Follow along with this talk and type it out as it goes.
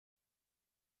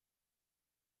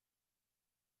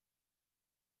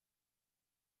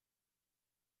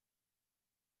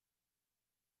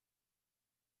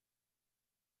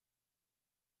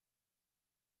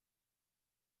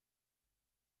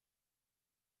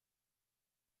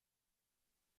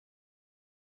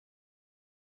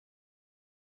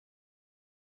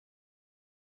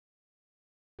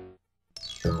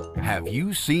Have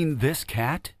you seen this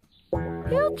cat?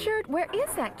 Pilchard, where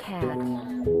is that cat?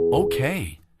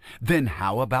 Okay, then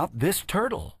how about this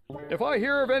turtle? If I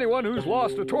hear of anyone who's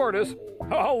lost a tortoise,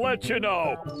 I'll let you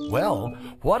know. Well,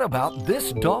 what about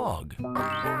this dog?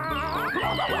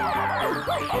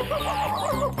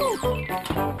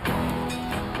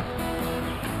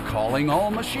 Calling all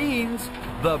machines,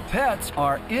 the pets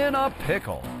are in a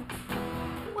pickle.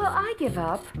 Well, I give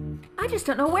up. I just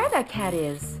don't know where that cat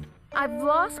is. I've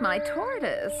lost my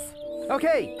tortoise.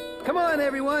 Okay, come on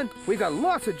everyone. We've got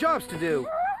lots of jobs to do.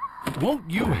 Won't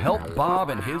you help Bob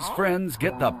and his friends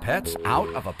get the pets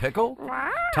out of a pickle?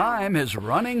 Time is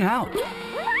running out.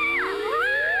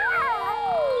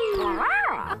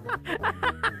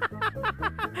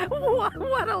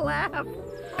 What a laugh.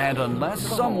 And unless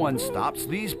someone stops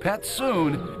these pets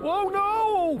soon, Oh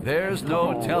no! there's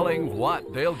no telling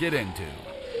what they'll get into.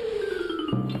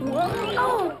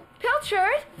 Oh,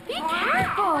 Pilchard, be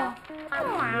careful.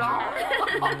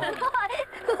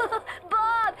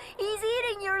 Bob, he's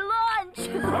eating your lunch.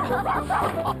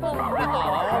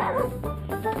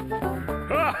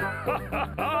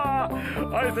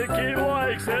 I think he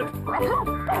likes it.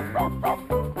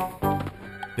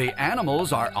 The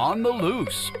animals are on the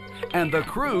loose, and the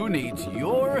crew needs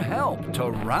your help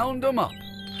to round them up.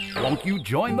 Won't you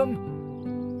join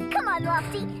them? Come on,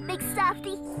 Lofty, Big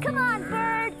Softy. Come on,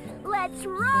 Bird. Let's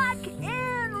rock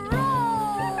and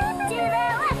roll. To the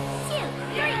left, 2,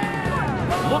 3,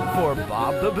 4. Look for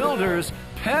Bob the Builder's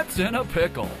Pets in a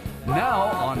Pickle, now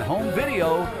on home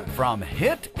video from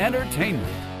Hit Entertainment.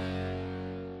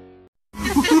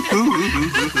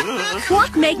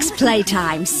 What makes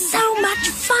playtime so much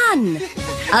fun?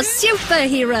 A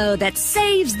superhero that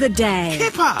saves the day.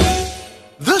 Kipper,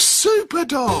 the super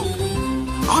dog.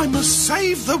 I must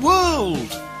save the world.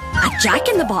 A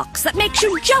jack-in-the-box that makes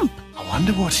you jump. I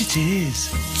wonder what it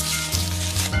is.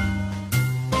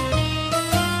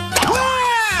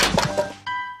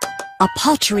 A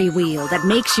pottery wheel that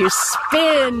makes you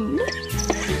spin.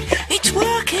 It's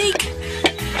working.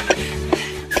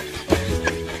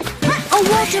 A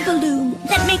water balloon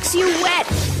that makes you wet.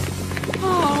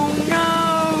 Oh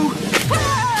no!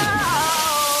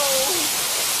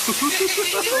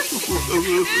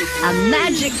 A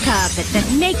magic carpet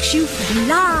that makes you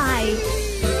fly.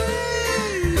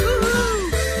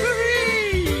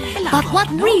 But what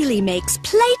really makes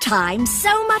playtime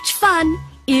so much fun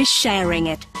is sharing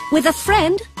it with a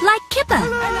friend like Kipper.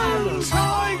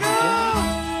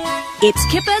 It's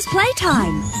Kipper's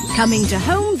Playtime, coming to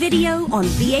home video on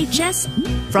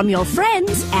VHS from your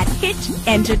friends at Hit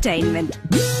Entertainment.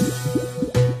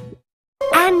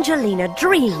 Angelina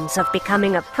dreams of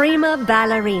becoming a prima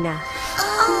ballerina.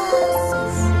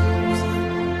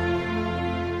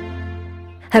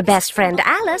 Her best friend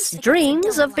Alice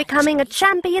dreams of becoming a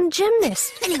champion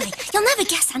gymnast. Anyway, you'll never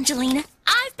guess, Angelina.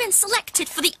 I've been selected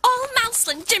for the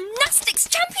All-Mouseland Gymnastics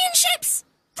Championships.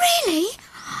 Really?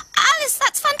 Alice,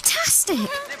 that's fantastic.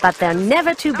 But they're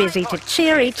never too busy to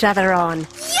cheer each other on.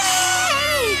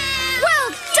 Yay!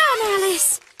 Well done,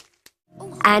 Alice.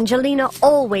 Angelina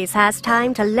always has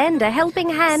time to lend a helping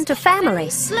hand to family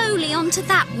Slowly onto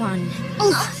that one.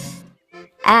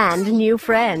 and new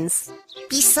friends.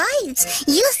 Besides,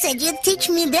 you said you'd teach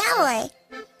me ballet.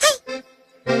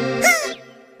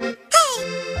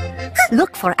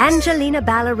 Look for Angelina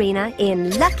Ballerina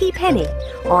in Lucky Penny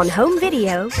on home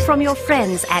video from your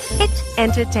friends at Hit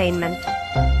Entertainment.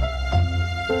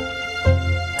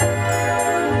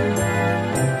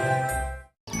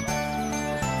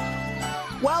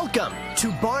 Welcome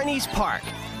to Barney's Park.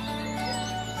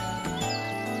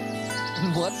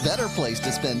 What better place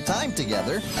to spend time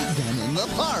together than in the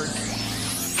park?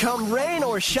 Come rain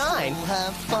or shine, We'll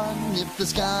have fun if the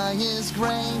sky is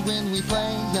gray when we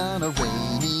play on a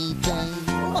rainy day.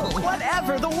 Oh,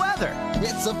 whatever the weather.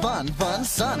 it's a fun,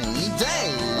 sunny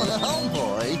day. Oh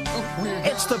boy,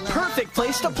 It's the perfect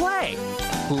place to play.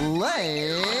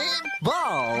 play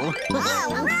ball.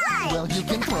 Well, you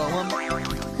can throw 'em,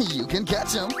 you can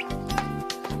catch 'em,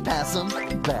 pass 'em,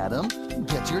 bat 'em,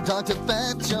 get your dog to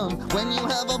fetch 'em. When you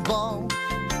have a ball,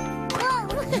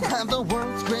 you have the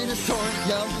world's greatest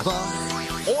toy of ball.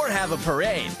 Or have a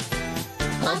parade.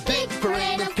 A big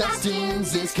parade of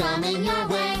costumes is coming your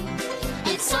way.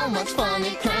 It's so much fun,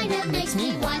 it kind of makes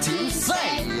me want to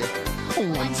say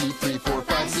 1, 2, 3, 4,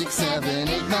 5, 6, 7,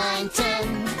 8, 9,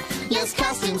 10. Yes,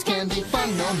 costumes can be fun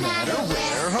no matter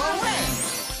where or when.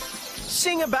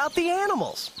 Sing about the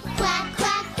animals. Quack,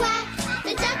 quack, quack,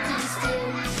 the duckies do.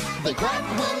 They quack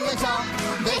when they talk,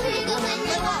 They wiggle when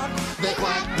they walk. they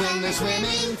quack when they're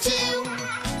swimming too.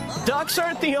 Ducks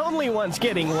aren't the only ones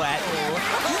getting wet.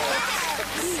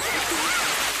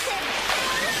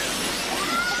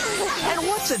 And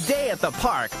what's a day at the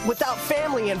park without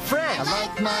family and friends?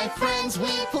 Like my friends,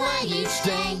 we play each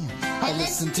day. I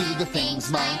listen to the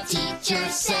things my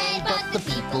teachers say, but the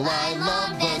people I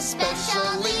love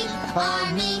especially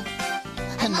are me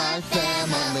and my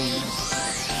family.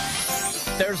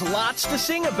 There's lots to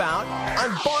sing about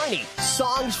on Barney,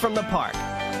 Songs from the Park,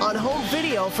 on home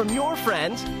video from your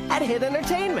friends at Hit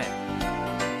Entertainment.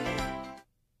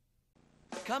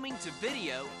 Coming to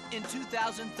video in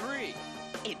 2003.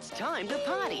 It's time to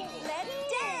party. Let's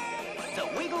dance.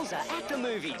 The Wiggles are at the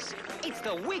movies. It's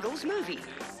the Wiggles movie.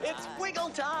 It's Wiggle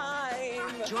time!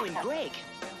 Join Greg,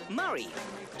 Murray,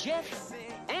 Jeff,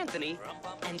 Anthony,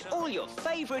 and all your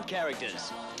favorite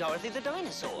characters. Dorothy the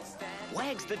dinosaur,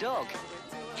 Wags the dog,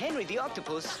 Henry the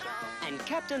octopus, and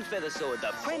Captain Feathersword the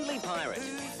friendly pirate.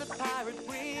 Who's the pirate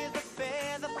with a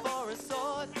feather for a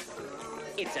sword?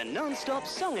 It's a non-stop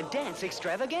song and dance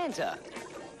extravaganza.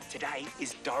 Today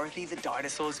is Dorothy the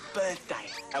dinosaur's birthday,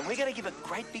 and we're going to give a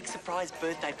great big surprise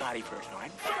birthday party for her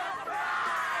tonight.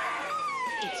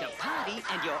 It's a party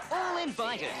and you're all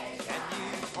invited. Can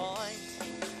you point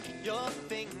your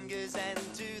fingers and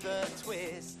do the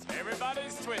twist?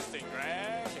 Everybody's twisting,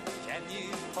 Greg. Can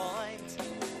you point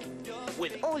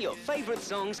with all your favorite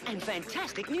songs and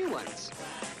fantastic new ones?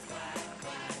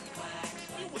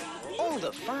 All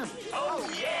the fun. Oh,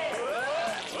 yeah!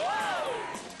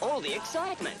 Whoa! All the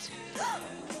excitement.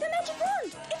 The magic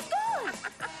wand! It's gone!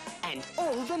 And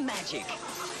all the magic.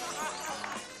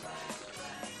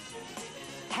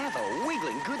 Have a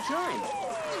wiggling good time.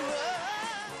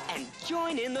 And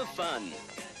join in the fun.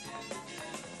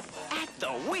 At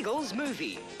the Wiggles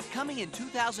movie. Coming in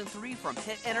 2003 from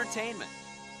Hit Entertainment.